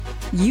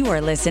You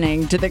are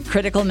listening to the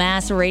Critical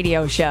Mass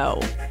Radio Show,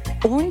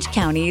 Orange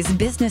County's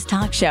business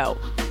talk show,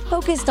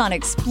 focused on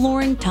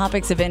exploring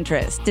topics of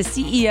interest to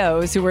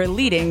CEOs who are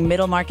leading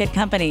middle market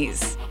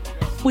companies.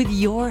 With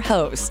your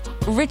host,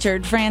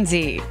 Richard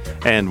Franzi.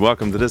 And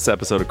welcome to this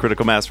episode of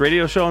Critical Mass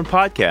Radio Show and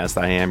Podcast.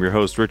 I am your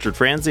host, Richard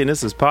Franzi, and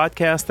this is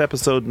podcast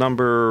episode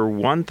number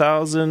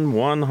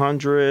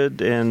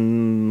 1,100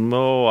 and,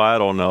 I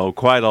don't know,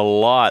 quite a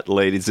lot,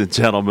 ladies and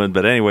gentlemen.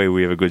 But anyway,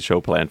 we have a good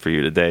show planned for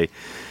you today.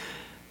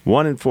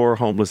 1 in 4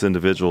 homeless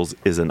individuals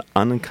is an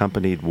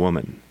unaccompanied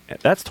woman.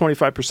 That's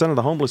 25% of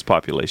the homeless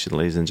population,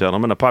 ladies and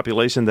gentlemen, a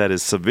population that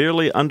is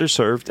severely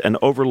underserved and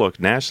overlooked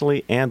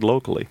nationally and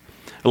locally.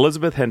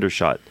 Elizabeth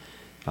Hendershot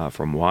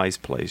from Wise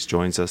Place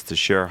joins us to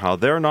share how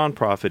their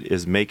nonprofit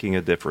is making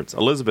a difference.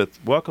 Elizabeth,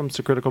 welcome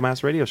to Critical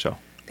Mass Radio Show.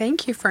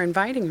 Thank you for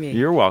inviting me.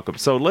 You're welcome.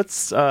 So let's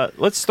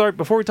start,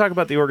 before we talk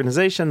about the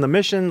organization, the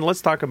mission,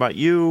 let's talk about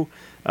you.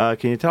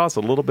 Can you tell us a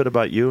little bit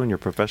about you and your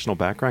professional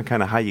background,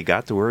 kind of how you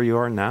got to where you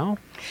are now?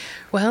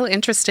 Well,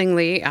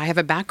 interestingly, I have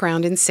a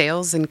background in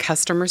sales and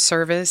customer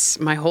service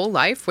my whole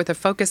life with a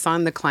focus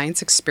on the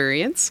client's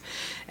experience.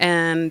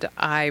 And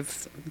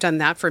I've done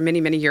that for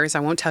many, many years. I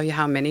won't tell you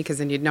how many because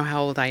then you'd know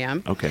how old I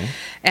am. Okay.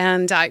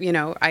 And,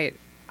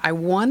 I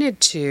wanted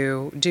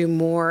to do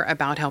more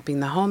about helping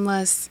the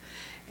homeless.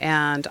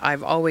 And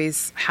I've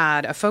always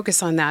had a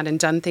focus on that and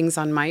done things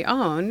on my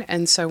own.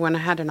 And so when I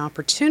had an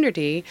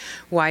opportunity,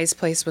 Wise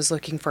Place was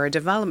looking for a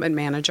development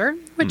manager,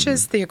 which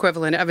is the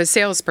equivalent of a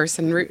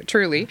salesperson,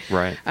 truly.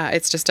 Right.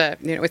 It's just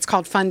it's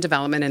called fund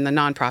development in the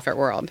nonprofit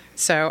world.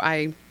 So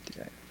I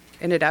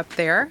ended up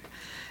there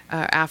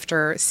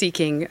after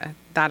seeking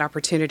that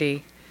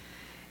opportunity.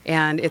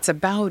 And it's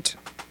about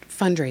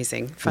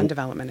fundraising. Fund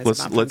development is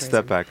about fundraising. Let's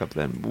step back up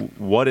then.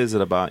 What is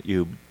it about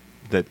you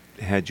that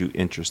had you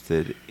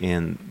interested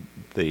in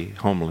the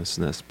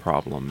homelessness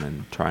problem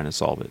and trying to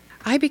solve it?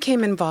 I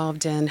became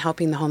involved in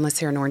helping the homeless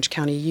here in Orange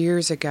County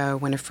years ago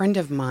when a friend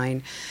of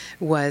mine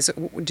was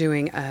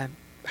doing a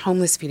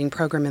homeless feeding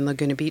program in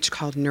Laguna Beach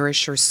called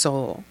Nourish Your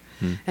Soul.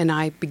 And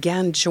I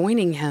began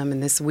joining him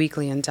in this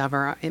weekly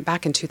endeavor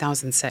back in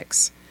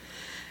 2006.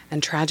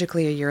 And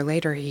tragically, a year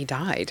later, he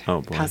died. Oh,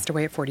 boy. Passed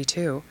away at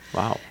 42.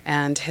 Wow.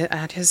 And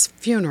at his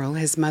funeral,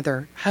 his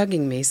mother,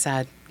 hugging me,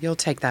 said, "You'll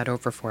take that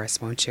over for us,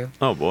 won't you?"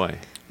 Oh, boy.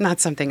 Not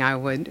something I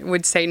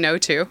would say no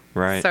to.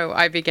 Right. So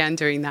I began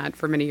doing that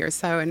for many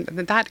years. And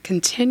that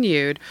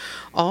continued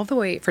all the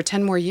way for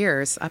 10 more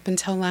years up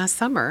until last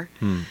summer.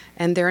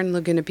 And there in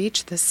Laguna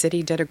Beach, the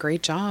city did a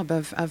great job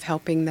of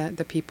helping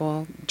the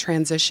people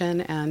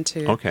transition and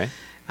to... Okay.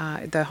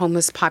 The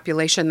homeless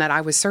population that I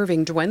was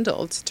serving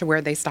dwindled to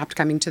where they stopped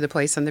coming to the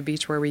place on the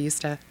beach where we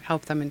used to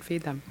help them and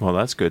feed them. Well,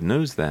 that's good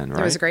news then, right?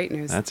 It was great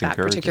news. That's that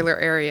encouraging. Particular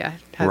area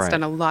has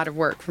done a lot of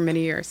work for many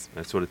years.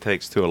 That's what it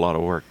takes, too, a lot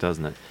of work,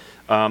 doesn't it?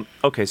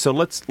 Okay, so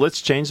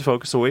let's change the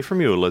focus away from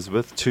you,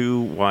 Elizabeth,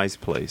 to Wise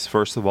Place.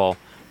 First of all,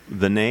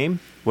 the name.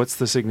 What's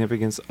the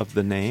significance of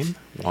the name,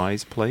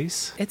 Wise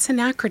Place? It's an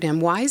acronym.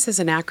 WISE is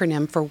an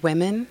acronym for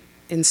Women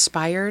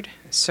Inspired,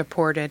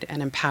 Supported,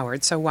 and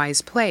Empowered. So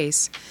Wise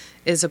Place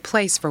is a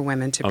place for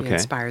women to be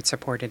inspired,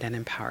 supported, and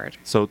empowered.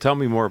 So tell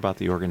me more about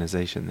the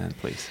organization then,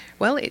 please.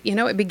 Well,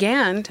 it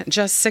began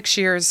just 6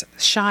 years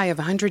shy of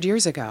 100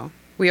 years ago.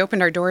 We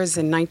opened our doors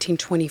in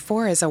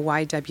 1924 as a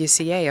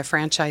YWCA, a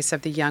franchise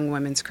of the Young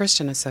Women's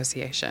Christian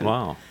Association.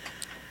 Wow.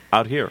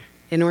 Out here?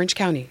 In Orange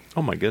County.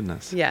 Oh, my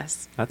goodness.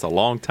 Yes. That's a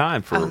long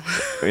time for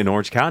in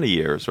Orange County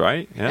years,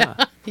 right?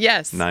 Yeah.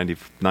 Yes.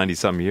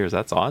 90-some years.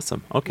 That's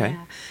awesome. Okay.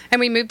 Yeah. And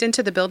we moved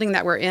into the building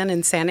that we're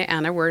in Santa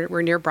Ana.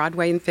 We're near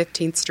Broadway and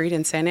 15th Street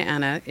in Santa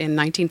Ana in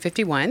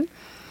 1951.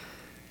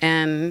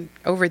 And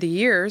over the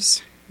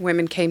years,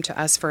 women came to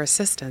us for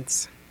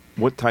assistance.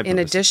 What type in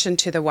of addition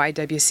to the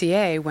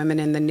YWCA, women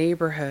in the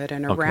neighborhood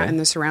and around in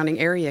the surrounding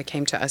area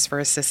came to us for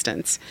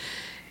assistance.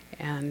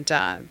 And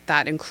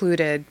that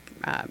included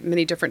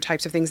many different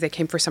types of things. They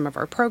came for some of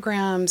our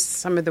programs.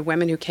 Some of the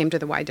women who came to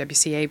the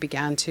YWCA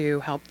began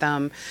to help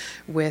them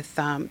with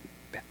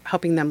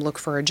helping them look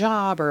for a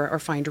job or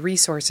find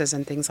resources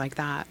and things like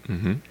that.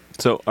 Mm-hmm.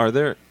 So are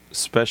there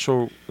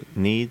special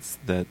needs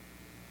that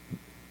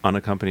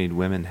unaccompanied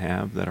women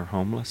have that are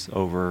homeless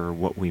over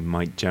what we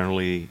might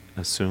generally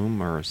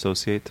assume or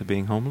associate to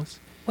being homeless?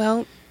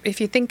 Well, if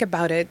you think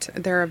about it,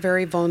 they're a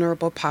very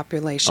vulnerable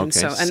population. Okay,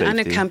 so an safety.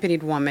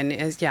 unaccompanied woman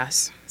is,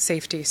 yes,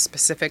 safety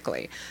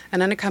specifically.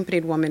 An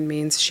unaccompanied woman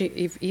means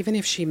even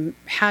if she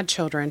had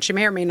children, she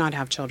may or may not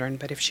have children,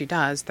 but if she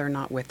does, they're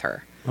not with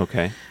her.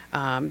 Okay.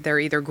 They're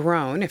either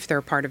grown, if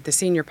they're part of the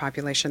senior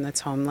population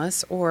that's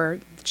homeless, or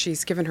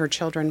she's given her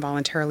children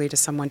voluntarily to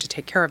someone to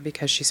take care of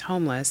because she's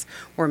homeless,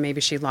 or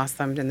maybe she lost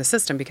them in the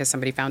system because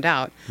somebody found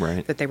out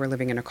that they were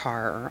living in a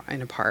car or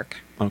in a park.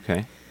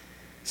 Okay.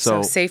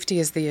 So safety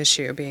is the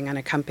issue, being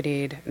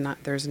unaccompanied.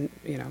 There's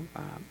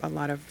a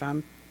lot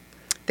of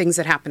things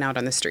that happen out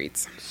on the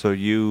streets. So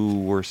you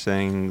were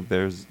saying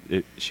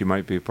she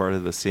might be part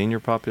of the senior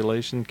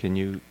population. Can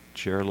you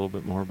share a little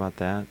bit more about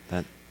that?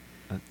 That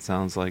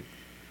sounds like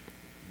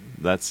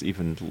that's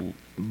even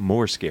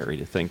more scary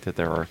to think that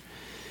there are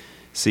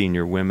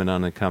senior women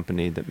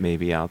unaccompanied that may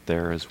be out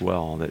there as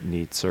well that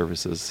need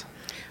services?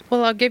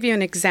 Well, I'll give you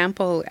an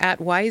example.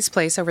 At Wise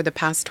Place, over the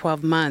past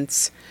 12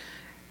 months,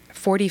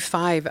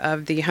 45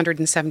 of the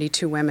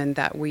 172 women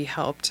that we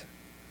helped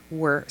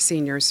were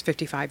seniors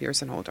 55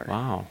 years and older.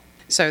 Wow.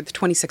 So the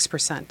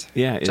 26%.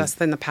 Yeah,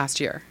 just in the past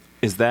year.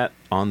 Is that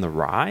on the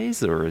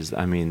rise, or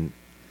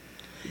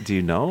do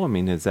you know?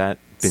 Has that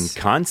been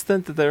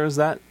constant that there is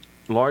that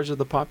large of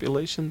the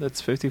population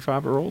that's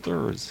 55 or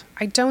older? Or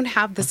I don't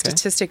have the Okay.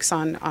 statistics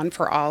on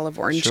for all of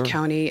Orange Sure.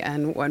 County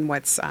and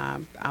what's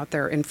out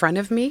there in front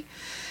of me.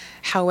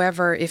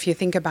 However, if you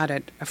think about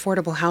it,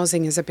 affordable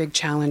housing is a big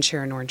challenge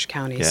here in Orange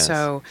County. Yes.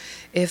 So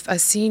if a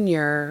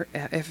senior,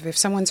 if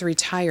someone's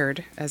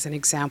retired, as an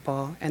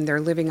example, and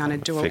they're living on a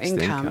dual fixed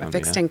income, a income,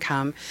 fixed yeah.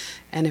 income,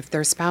 and if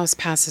their spouse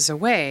passes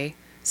away,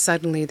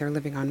 suddenly they're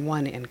living on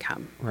one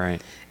income.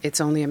 Right. It's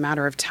only a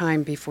matter of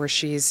time before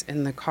she's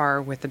in the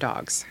car with the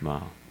dogs.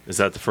 Wow. Is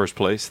that the first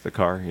place, the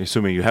car?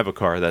 Assuming you have a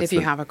car, that's If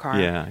you have a car,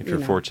 Yeah, if you're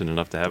fortunate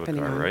enough to have a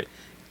depending car, on- right?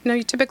 No,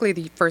 typically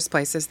the first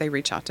place is they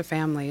reach out to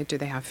family. Do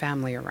they have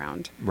family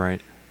around? Right.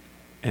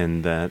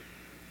 And that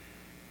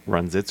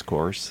runs its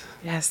course,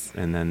 Yes.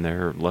 and then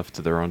they're left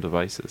to their own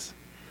devices.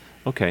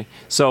 Okay.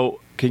 So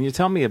can you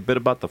tell me a bit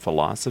about the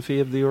philosophy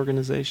of the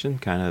organization,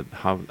 kind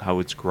of how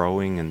it's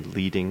growing and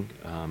leading?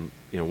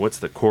 What's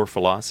the core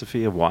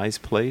philosophy of Wise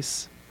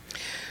Place?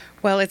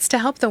 Well, it's to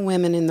help the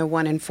women in the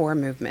 1 in 4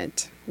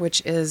 movement,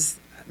 which is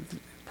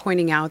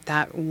pointing out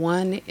that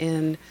 1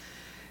 in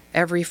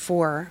every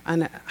 4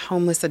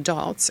 homeless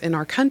adults in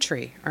our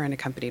country are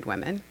unaccompanied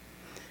women.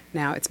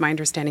 Now, it's my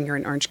understanding here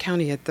in Orange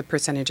County that the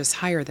percentage is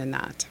higher than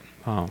that.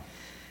 Oh,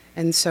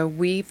 And so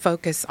we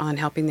focus on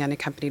helping the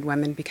unaccompanied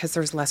women because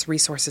there's less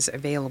resources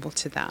available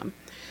to them.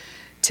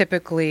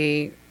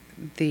 Typically,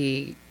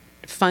 the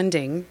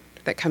funding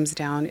that comes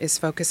down is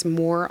focused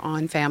more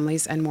on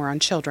families and more on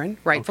children,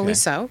 rightfully Okay.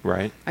 so.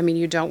 Right. I mean,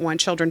 you don't want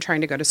children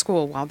trying to go to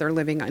school while they're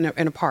living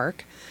in a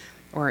park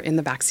or in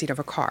the backseat of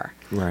a car.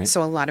 Right.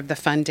 So a lot of the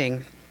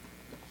funding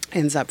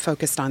ends up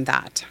focused on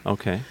that.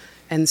 Okay.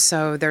 And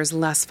so there's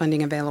less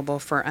funding available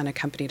for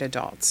unaccompanied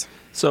adults.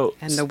 So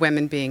And the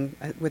women being,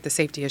 with the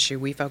safety issue,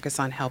 we focus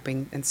on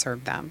helping and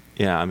serve them.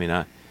 yeah,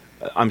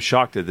 I'm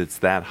shocked that it's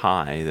that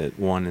high, that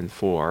 1 in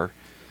 4.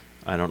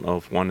 I don't know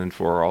if 1 in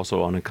 4 are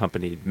also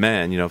unaccompanied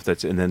men, if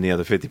that's, and then the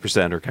other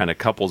 50% are kind of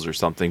couples or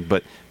something.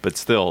 But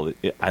still,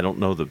 I don't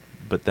know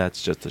but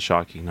that's just a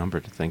shocking number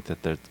to think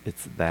that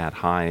it's that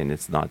high, and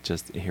it's not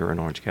just here in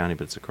Orange County,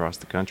 but it's across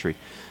the country.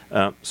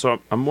 So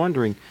I'm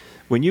wondering,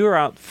 when you're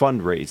out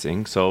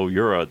fundraising, so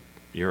you're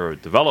a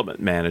development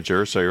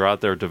manager, so you're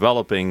out there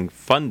developing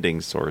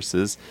funding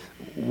sources.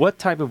 What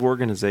type of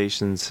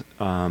organizations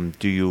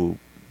do you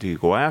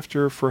go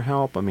after for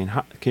help? Can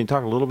you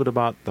talk a little bit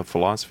about the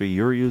philosophy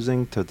you're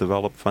using to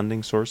develop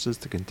funding sources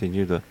to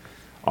continue to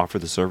offer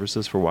the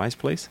services for Wise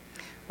Place?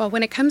 Well,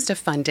 when it comes to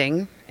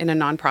funding in a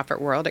nonprofit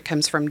world, it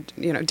comes from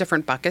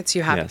different buckets.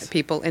 You have Yes.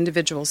 people,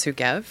 individuals who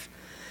give.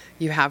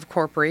 You have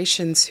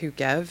corporations who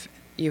give.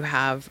 You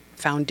have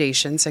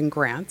foundations and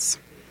grants.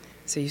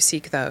 So you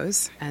seek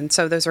those. And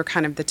so those are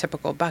kind of the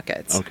typical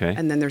buckets. Okay.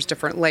 And then there's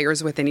different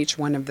layers within each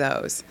one of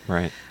those.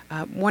 Right.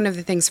 One of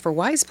the things for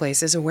Wise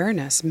Place is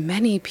awareness.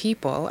 Many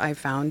people, I've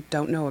found,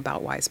 don't know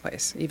about Wise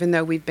Place, even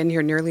though we've been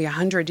here nearly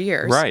 100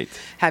 years. Right.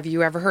 Have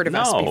you ever heard of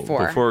us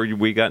before? Before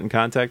we got in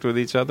contact with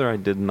each other, I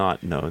did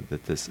not know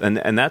that this, and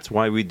that's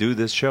why we do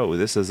this show.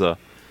 This is a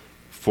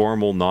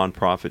formal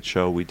nonprofit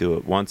show. We do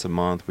it once a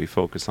month. We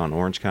focus on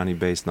Orange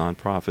County-based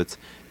nonprofits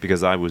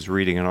because I was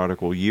reading an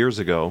article years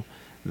ago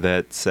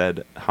that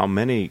said how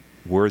many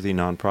worthy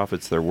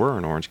nonprofits there were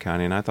in Orange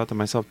County, and I thought to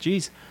myself,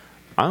 geez,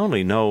 I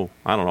only know,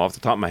 I don't know, off the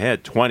top of my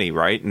head, 20,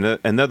 right?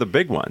 And they're the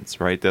big ones,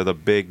 right? They're the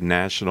big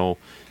national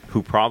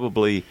who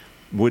probably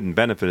wouldn't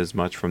benefit as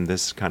much from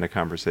this kind of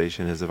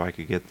conversation as if I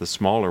could get the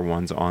smaller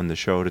ones on the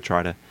show to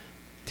try to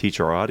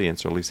teach our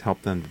audience, or at least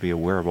help them to be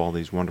aware of all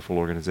these wonderful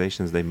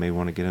organizations they may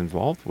want to get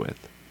involved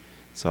with.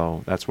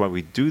 So that's why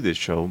we do this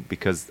show,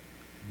 because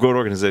good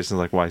organizations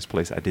like Wise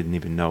Place I didn't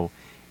even know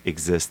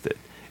existed.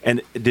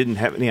 And didn't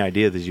have any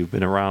idea that you've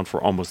been around for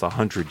almost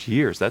 100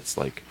 years. That's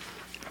like...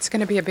 It's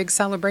going to be a big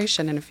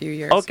celebration in a few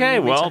years. Okay,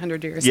 when we reach well,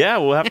 100 years. yeah,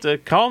 we'll have to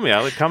call me.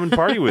 I'll come and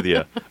party with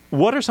you.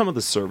 What are some of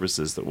the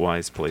services that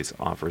Wise Place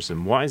offers,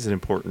 and why is it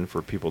important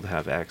for people to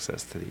have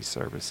access to these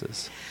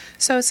services?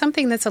 So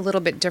something that's a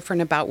little bit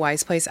different about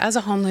Wise Place, as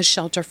a homeless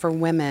shelter for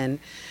women,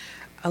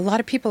 a lot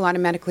of people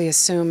automatically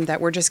assume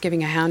that we're just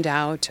giving a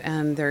handout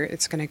and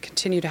it's going to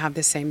continue to have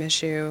the same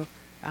issue,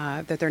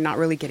 that they're not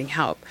really getting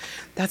help.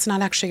 That's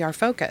not actually our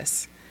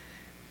focus.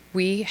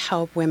 We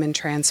help women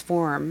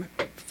transform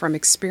from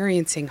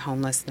experiencing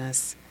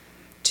homelessness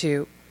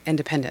to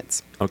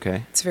independence.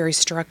 Okay. It's a very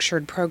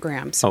structured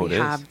program. So it is?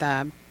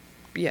 have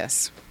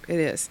yes, it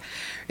is.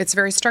 It's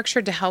very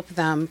structured to help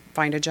them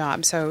find a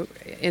job. So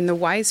in the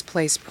Wise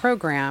Place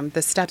program,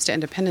 the Steps to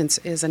Independence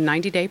is a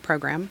 90-day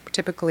program.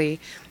 Typically,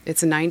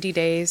 it's 90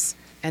 days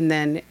And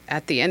then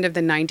at the end of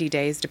the 90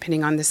 days,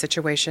 depending on the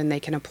situation, they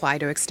can apply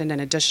to extend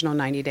an additional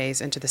 90 days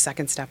into the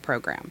second step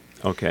program.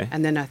 Okay.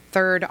 And then a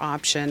third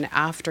option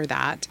after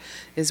that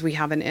is we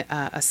have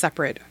a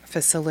separate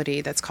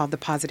facility that's called the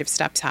Positive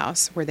Steps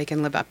House, where they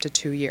can live up to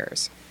 2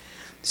 years.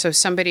 So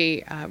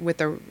somebody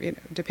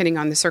depending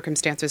on the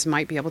circumstances,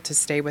 might be able to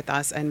stay with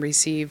us and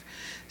receive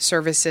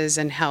services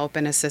and help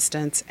and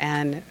assistance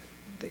and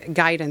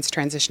guidance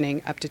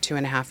transitioning up to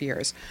 2.5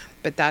 years.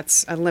 But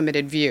that's a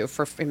limited view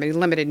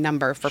limited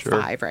number for Sure.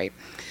 5, right?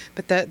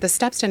 But the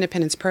Steps to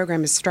Independence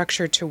program is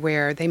structured to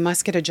where they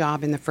must get a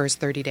job in the first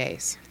 30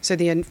 days. So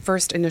the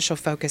first initial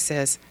focus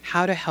is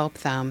how to help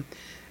them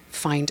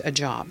find a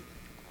job,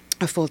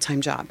 a full-time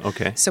job.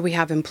 Okay. So we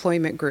have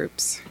employment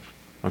groups.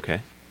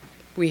 Okay.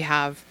 We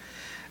have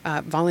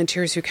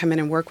volunteers who come in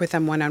and work with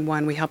them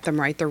one-on-one. We help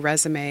them write their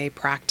resume,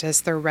 practice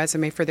their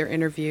resume for their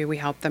interview. We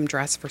help them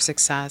dress for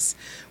success.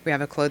 We have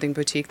a clothing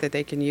boutique that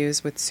they can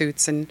use with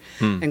suits and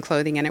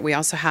clothing in it. We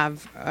also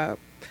have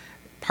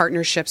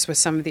partnerships with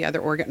some of the other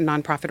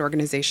nonprofit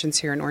organizations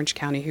here in Orange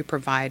County who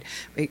provide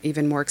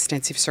even more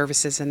extensive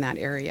services in that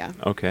area.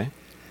 Okay.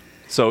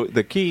 So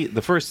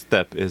the first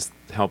step is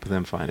help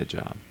them find a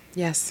job.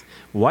 Yes.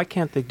 Why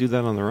can't they do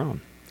that on their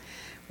own?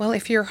 Well,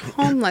 if you're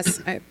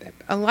homeless,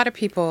 a lot of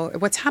people,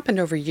 what's happened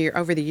over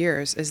the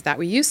years is that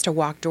we used to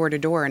walk door to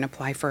door and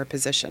apply for a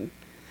position.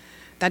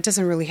 That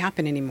doesn't really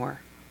happen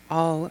anymore.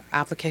 All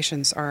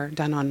applications are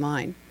done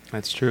online.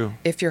 That's true.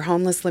 If you're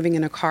homeless living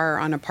in a car or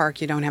on a park,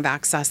 you don't have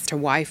access to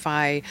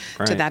Wi-Fi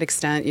to Right. that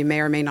extent. You may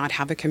or may not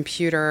have a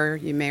computer.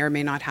 You may or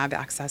may not have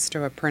access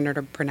to a printer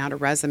to print out a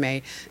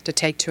resume to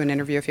take to an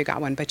interview if you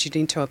got one, but you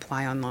need to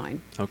apply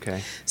online.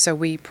 Okay. So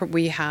we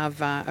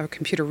have a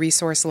computer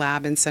resource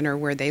lab and center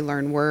where they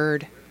learn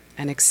Word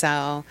and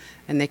Excel,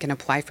 and they can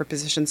apply for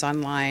positions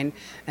online,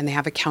 and they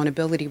have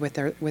accountability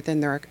within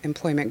their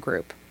employment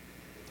group.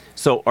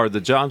 So are the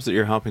jobs that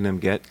you're helping them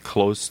get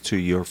close to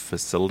your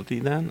facility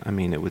then? I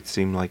mean, it would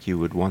seem like you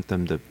would want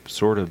them to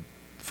sort of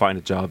find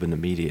a job in the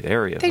immediate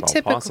area if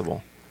at all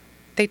possible.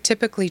 They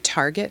typically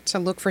target to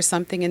look for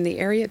something in the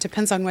area. It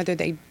depends on whether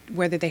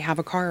they have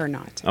a car or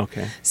not.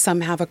 Okay.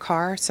 Some have a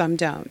car, some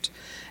don't.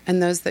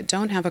 And those that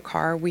don't have a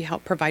car, we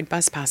help provide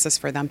bus passes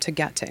for them to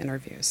get to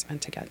interviews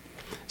and to get.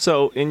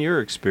 So in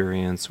your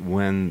experience,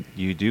 when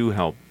you do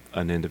help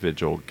an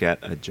individual get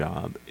a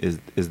job, is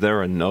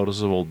there a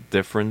noticeable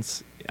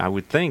difference? I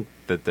would think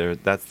that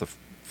that's the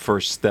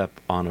first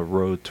step on a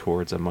road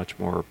towards a much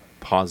more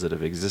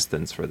positive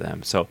existence for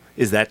them. So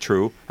is that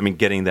true? I mean,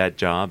 getting that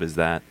job, is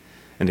that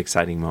an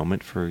exciting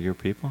moment for your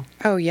people?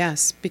 Oh,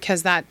 yes,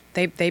 because that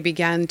they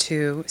began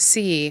to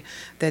see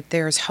that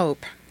there's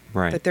hope.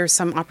 Right. That there's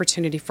some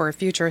opportunity for a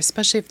future,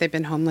 especially if they've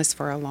been homeless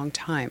for a long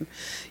time.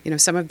 You know,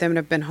 some of them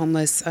have been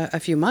homeless a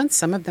few months.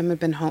 Some of them have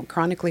been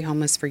chronically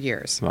homeless for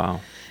years.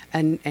 Wow.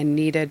 And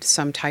needed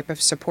some type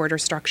of support or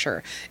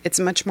structure. It's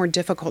much more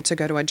difficult to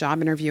go to a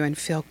job interview and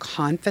feel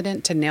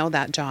confident to nail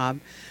that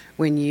job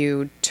when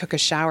you took a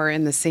shower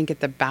in the sink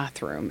at the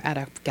bathroom at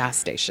a gas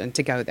station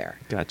to go there.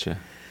 Gotcha.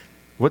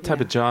 What type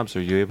Yeah. of jobs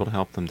are you able to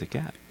help them to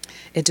get?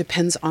 It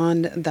depends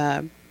on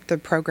the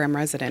program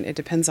resident. It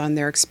depends on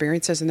their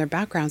experiences and their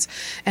backgrounds.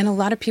 And a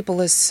lot of people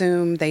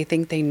assume they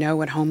think they know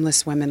what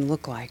homeless women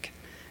look like.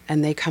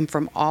 And they come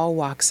from all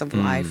walks of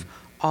life,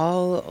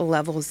 all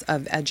levels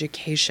of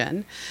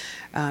education.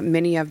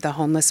 Many of the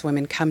homeless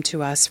women come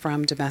to us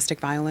from domestic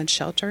violence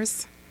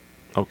shelters.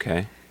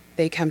 Okay.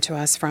 They come to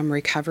us from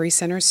recovery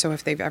centers. So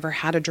if they've ever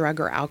had a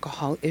drug or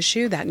alcohol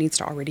issue, that needs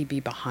to already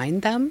be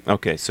behind them.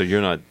 Okay, so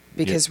you're not...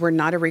 Because we're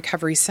not a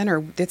recovery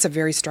center. It's a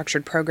very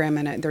structured program,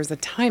 and there's a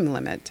time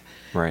limit.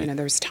 Right. You know,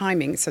 there's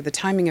timing. So the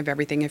timing of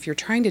everything, if you're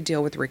trying to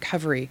deal with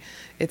recovery,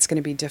 it's going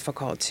to be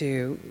difficult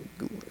to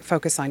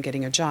focus on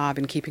getting a job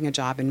and keeping a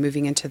job and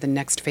moving into the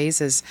next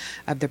phases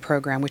of the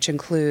program, which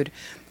include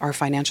our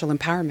financial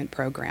empowerment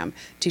program,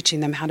 teaching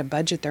them how to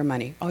budget their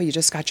money. Oh, you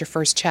just got your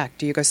first check.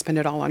 Do you go spend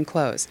it all on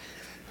clothes?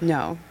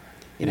 No.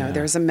 You know, Yeah.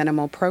 there's a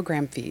minimal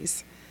program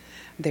fees.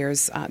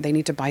 They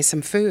need to buy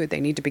some food. They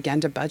need to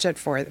begin to budget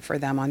for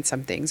them on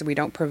some things. We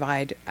don't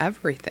provide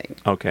everything.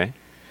 Okay.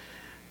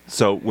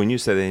 So when you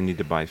say they need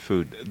to buy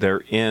food,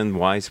 they're in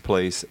Wise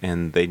Place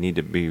and they need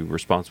to be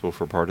responsible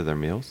for part of their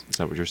meals? Is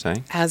that what you're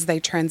saying? As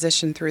they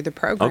transition through the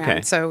program.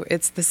 Okay. So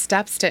it's the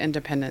steps to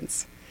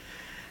independence.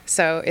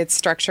 So it's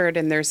structured,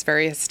 and there's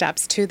various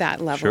steps to that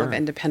level of Sure.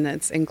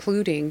 independence,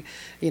 including,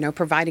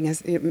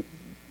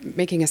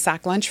 making a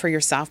sack lunch for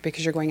yourself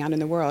because you're going out in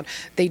the world.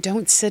 They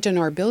don't sit in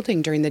our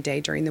building during the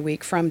day, during the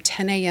week. From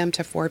 10 a.m.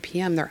 to 4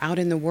 p.m., they're out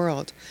in the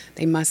world.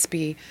 They must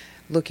be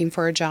looking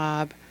for a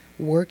job,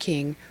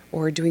 working,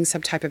 or doing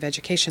some type of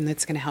education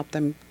that's going to help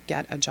them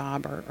get a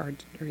job or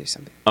do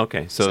something.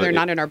 Okay. So they're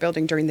not in our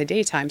building during the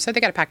daytime. So they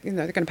got to pack. They're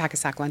going to pack a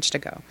sack lunch to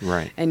go.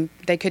 Right. And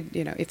they could,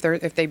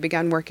 if they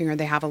begun working or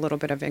they have a little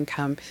bit of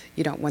income,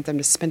 you don't want them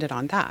to spend it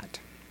on that.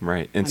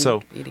 Right. And on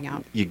so eating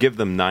out. you give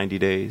them 90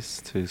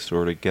 days to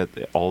sort of get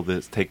all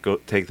this, take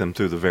them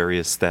through the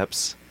various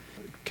steps.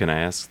 Can I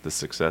ask the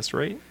success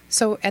rate?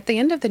 So at the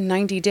end of the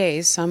 90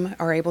 days, some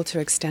are able to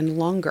extend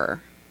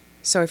longer.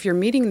 So if you're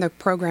meeting the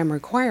program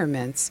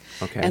requirements,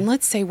 Okay. and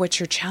let's say what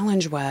your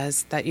challenge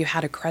was that you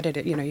had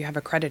you have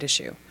a credit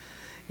issue.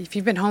 If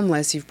you've been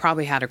homeless, you've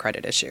probably had a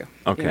credit issue.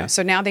 Okay.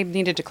 So now they've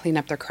needed to clean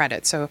up their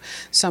credit. So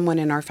someone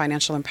in our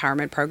financial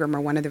empowerment program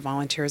or one of the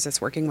volunteers that's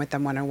working with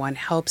them one-on-one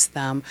helps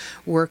them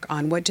work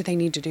on what do they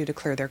need to do to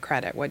clear their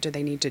credit? What do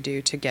they need to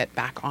do to get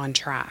back on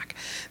track?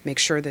 Make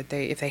sure that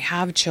if they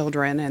have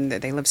children and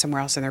that they live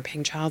somewhere else and they're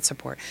paying child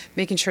support,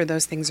 making sure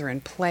those things are in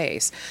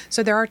place.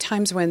 So there are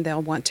times when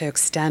they'll want to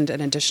extend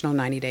an additional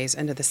 90 days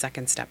into the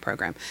second step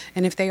program.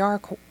 And if they are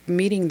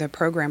meeting the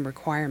program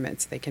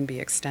requirements, they can be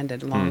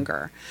extended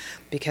longer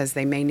because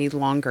they may need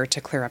longer to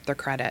clear up their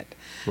credit.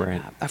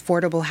 Right.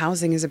 Affordable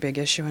housing is a big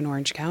issue in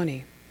Orange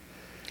County.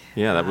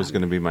 Yeah, that was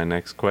going to be my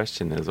next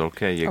question is,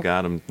 okay, you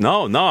got them.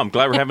 No, I'm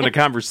glad we're having a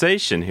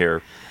conversation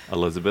here,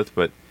 Elizabeth.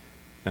 But,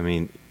 I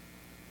mean,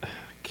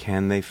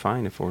 can they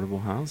find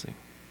affordable housing?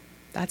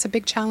 That's a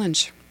big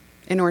challenge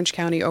in Orange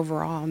County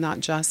overall,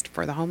 not just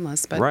for the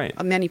homeless,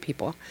 but many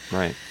people.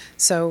 Right.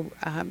 So,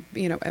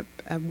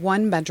 a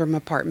one-bedroom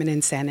apartment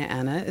in Santa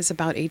Ana is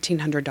about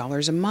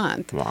 $1,800 a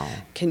month. Wow.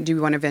 Do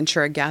you want to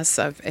venture a guess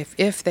of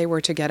if they were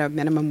to get a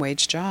minimum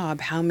wage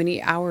job, how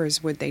many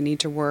hours would they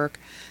need to work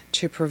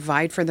to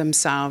provide for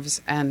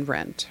themselves and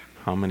rent?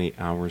 How many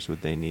hours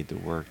would they need to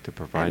work to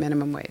provide? At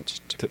minimum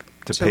wage. To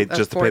pay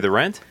the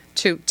rent?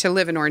 To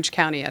live in Orange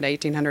County at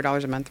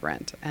 $1,800 a month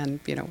rent and,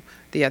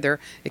 the other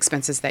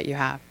expenses that you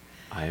have.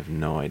 I have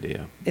no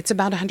idea. It's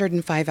about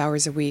 105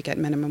 hours a week at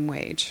minimum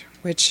wage,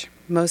 which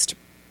most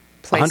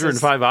places...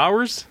 105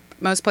 hours?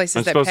 Most places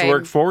I'm that supposed pay... to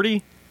work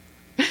 40?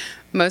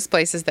 Most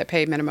places that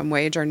pay minimum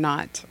wage are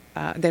not...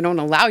 they don't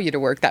allow you to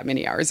work that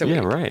many hours a week.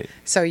 Yeah, right.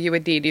 So you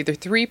would need either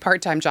 3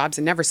 part-time jobs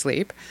and never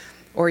sleep,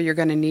 or you're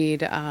going to need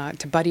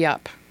to buddy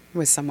up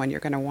with someone. You're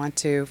going to want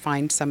to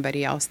find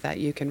somebody else that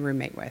you can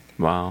roommate with.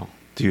 Wow.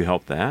 Do you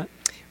help that?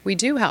 We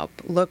do help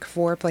look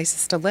for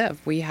places to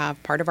live. We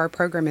have part of our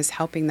program is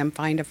helping them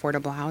find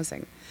affordable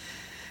housing.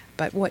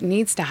 But what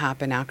needs to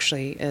happen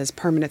actually is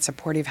permanent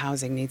supportive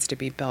housing needs to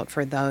be built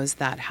for those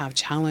that have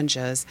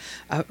challenges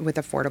with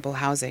affordable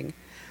housing.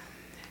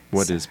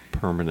 What is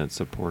permanent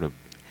supportive?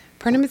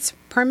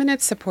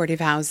 Permanent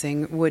supportive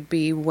housing would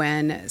be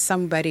when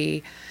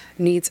somebody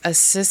needs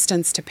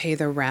assistance to pay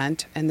the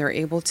rent and they're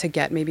able to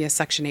get maybe a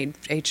Section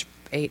 8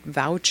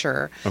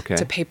 voucher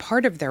to pay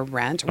part of their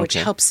rent, which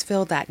helps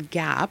fill that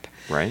gap.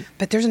 Right.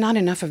 But there's not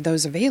enough of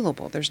those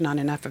available. There's not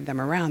enough of them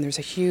around. There's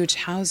a huge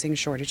housing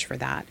shortage for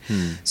that.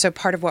 So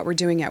part of what we're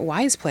doing at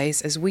Wise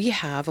Place is we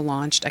have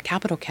launched a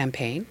capital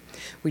campaign.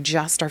 We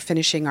just are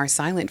finishing our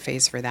silent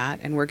phase for that,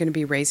 and we're going to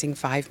be raising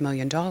 $5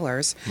 million to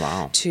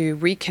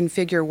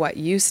reconfigure what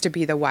used to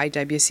be the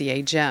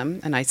YWCA gym.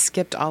 And I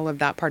skipped all of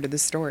that part of the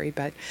story,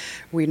 but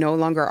we no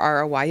longer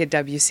are a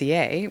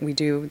YWCA. We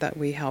do that.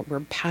 We're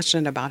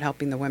passionate about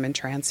helping the women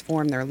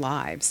transform their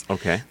lives.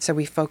 Okay. So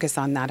we focus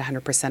on that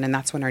 100%, and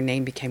that's when our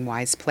name became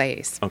Wise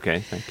Place. Okay,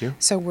 thank you.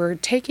 So we're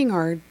taking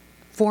our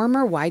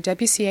former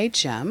YWCA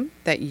gym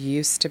that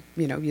used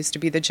to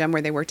be the gym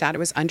where they worked out. It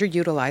was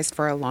underutilized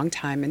for a long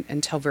time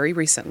until very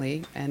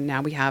recently, and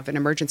now we have an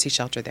emergency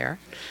shelter there.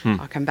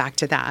 I'll come back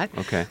to that.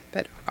 Okay.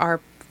 But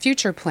our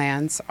future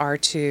plans are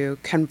to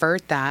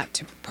convert that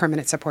to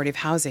permanent supportive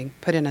housing,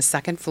 put in a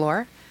second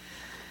floor,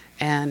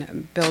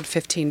 and build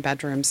 15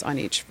 bedrooms on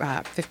each,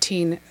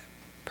 15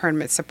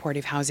 permanent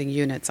supportive housing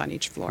units on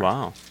each floor.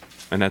 Wow.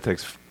 And that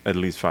takes at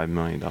least $5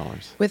 million.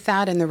 With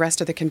that and the rest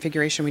of the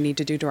configuration we need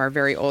to do to our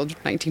very old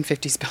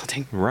 1950s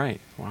building. Right.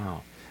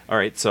 Wow. All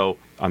right. So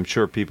I'm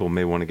sure people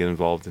may want to get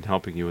involved in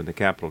helping you in the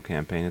capital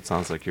campaign. It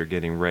sounds like you're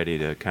getting ready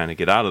to kind of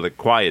get out of the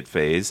quiet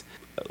phase.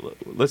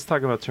 Let's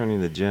talk about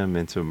turning the gym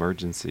into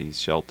emergency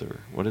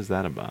shelter. What is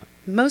that about?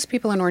 Most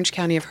people in Orange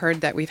County have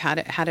heard that we've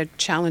had a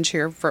challenge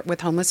here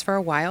with homeless for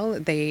a while.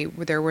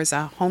 There was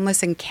a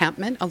homeless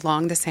encampment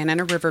along the Santa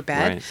Ana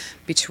riverbed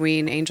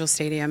between Angel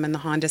Stadium and the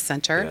Honda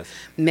Center. Yes.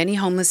 Many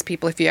homeless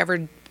people, if you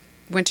ever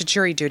went to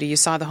jury duty, you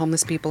saw the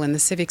homeless people in the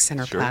Civic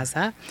Center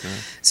Plaza. Sure.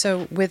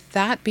 So with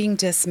that being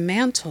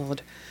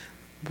dismantled,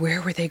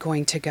 where were they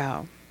going to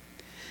go?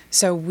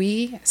 So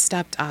we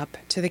stepped up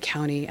to the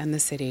county and the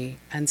city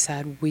and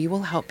said, we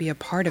will help be a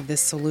part of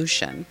this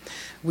solution.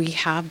 We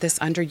have this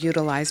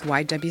underutilized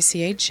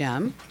YWCA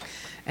gym,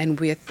 and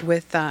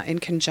in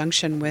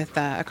conjunction with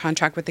a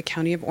contract with the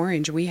County of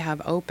Orange, we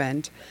have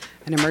opened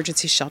an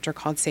emergency shelter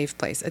called Safe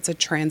Place. It's a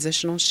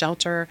transitional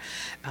shelter.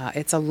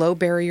 It's a low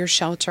barrier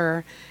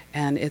shelter,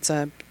 and it's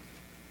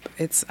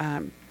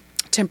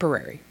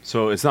temporary.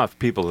 So it's not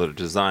people that are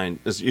designed,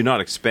 you're not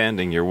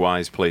expanding your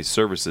Wise Place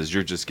services,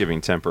 you're just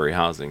giving temporary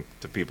housing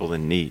to people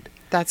in need.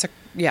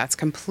 It's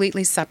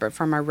completely separate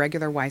from our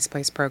regular Wise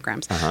Place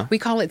programs. We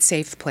call it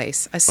Safe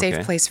Place, a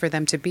safe place for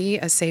them to be,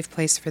 a safe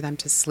place for them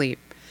to sleep.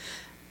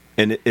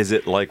 And is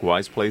it like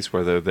Wise Place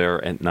where they're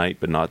there at night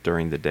but not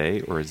during the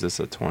day, or is this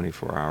a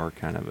 24-hour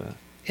kind of a...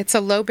 It's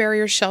a low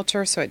barrier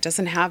shelter, so it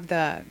doesn't have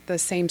the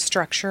same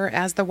structure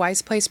as the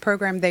Wise Place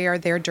program. They are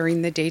there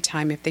during the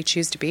daytime if they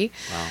choose to be.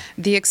 Wow.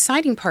 The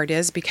exciting part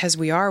is because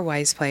we are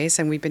Wise Place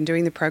and we've been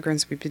doing the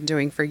programs we've been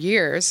doing for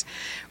years,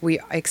 we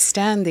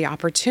extend the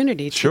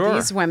opportunity to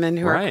these women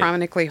who are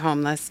chronically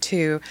homeless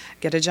to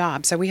get a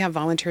job. So we have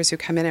volunteers who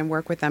come in and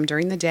work with them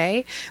during the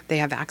day. They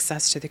have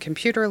access to the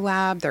computer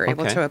lab. They're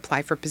able to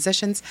apply for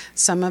positions.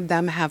 Some of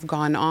them have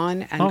gone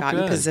on and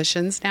gotten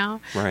positions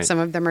now. Right. Some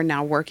of them are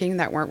now working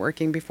that weren't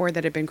working before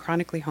that had been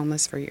chronically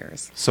homeless for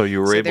years. So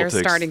you were able they're to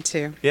starting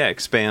to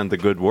expand the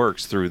good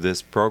works through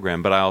this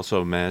program. But I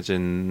also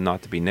imagine,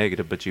 not to be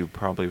negative, but you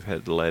probably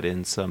had let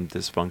in some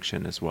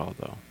dysfunction as well,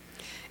 though.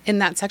 In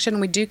that section,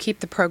 we do keep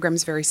the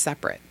programs very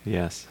separate.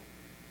 Yes.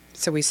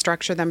 So we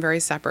structure them very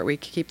separate. We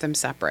keep them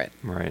separate.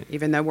 Right.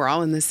 Even though we're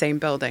all in the same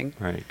building.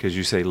 Right. Because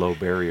you say low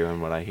barrier,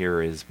 and what I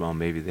hear is, well,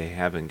 maybe they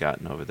haven't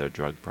gotten over their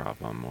drug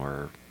problem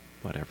or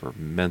whatever.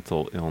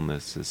 Mental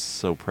illness is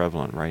so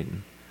prevalent, right?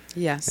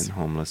 Yes. In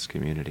homeless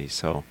communities.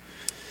 So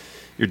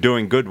you're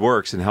doing good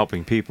works and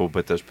helping people,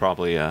 but there's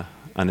probably a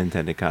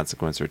unintended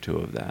consequence or two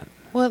of that.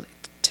 Well,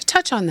 to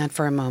touch on that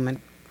for a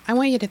moment, I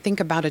want you to think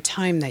about a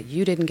time that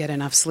you didn't get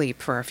enough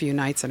sleep for a few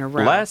nights in a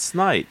row. Last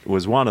night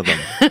was one of them.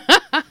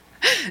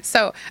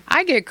 So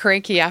I get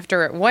cranky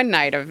after one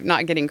night of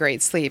not getting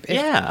great sleep.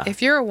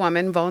 If you're a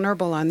woman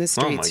vulnerable on the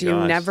streets, you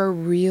never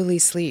really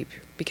sleep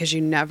because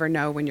you never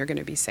know when you're going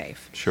to be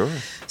safe. Sure.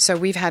 So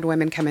we've had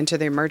women come into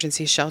the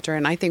emergency shelter,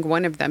 and I think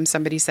one of them,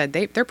 somebody said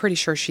they're pretty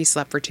sure she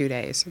slept for 2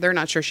 days. They're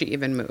not sure she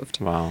even moved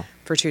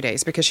for 2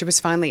 days because she was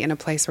finally in a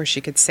place where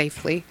she could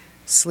safely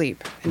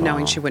sleep and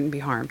knowing she wouldn't be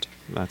harmed.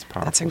 That's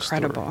powerful. That's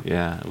incredible. Story.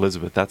 Yeah,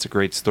 Elizabeth, that's a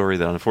great story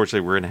that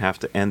unfortunately we're going to have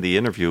to end the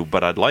interview,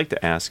 but I'd like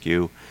to ask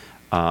you,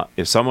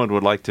 if someone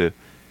would like to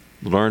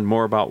learn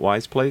more about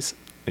Wise Place,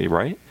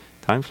 right?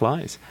 Time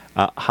flies.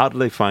 How do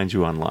they find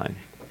you online?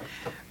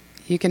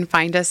 You can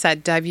find us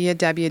at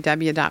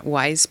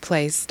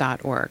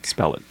www.wiseplace.org.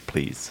 Spell it,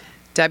 please.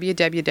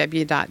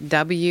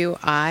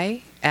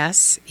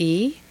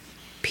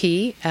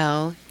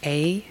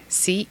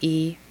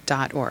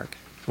 www.wiseplace.org.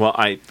 Well,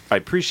 I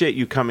appreciate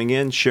you coming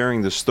in,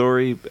 sharing the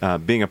story,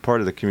 being a part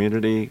of the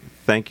community.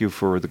 Thank you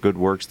for the good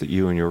works that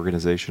you and your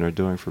organization are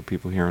doing for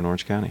people here in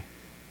Orange County.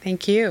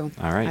 Thank you.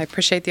 All right. I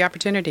appreciate the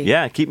opportunity.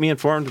 Yeah, keep me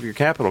informed of your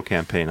capital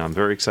campaign. I'm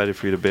very excited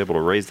for you to be able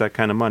to raise that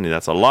kind of money.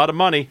 That's a lot of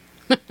money.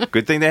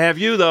 Good thing they have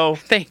you, though.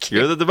 Thank you.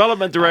 You're the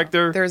development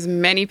director. There's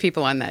many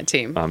people on that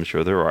team. I'm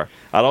sure there are.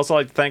 I'd also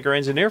like to thank our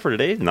engineer for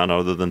today, none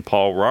other than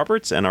Paul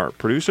Roberts, and our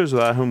producers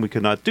without whom we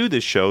could not do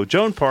this show,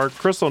 Joan Park,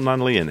 Crystal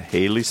Nunley, and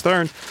Haley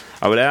Stern.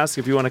 I would ask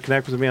if you want to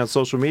connect with me on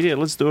social media,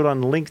 let's do it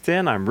on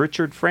LinkedIn. I'm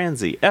Richard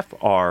Franzi,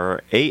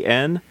 Franzi.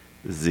 And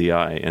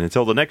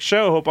until the next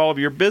show, hope all of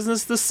your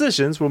business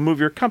decisions will move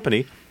your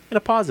company in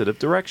a positive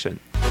direction.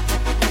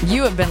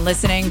 You have been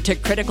listening to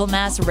Critical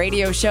Mass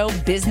Radio Show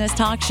Business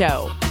Talk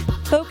Show,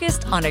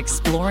 focused on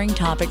exploring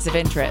topics of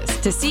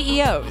interest to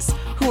CEOs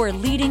who are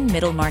leading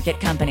middle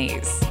market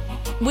companies.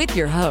 With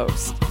your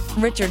host,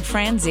 Richard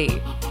Franzi.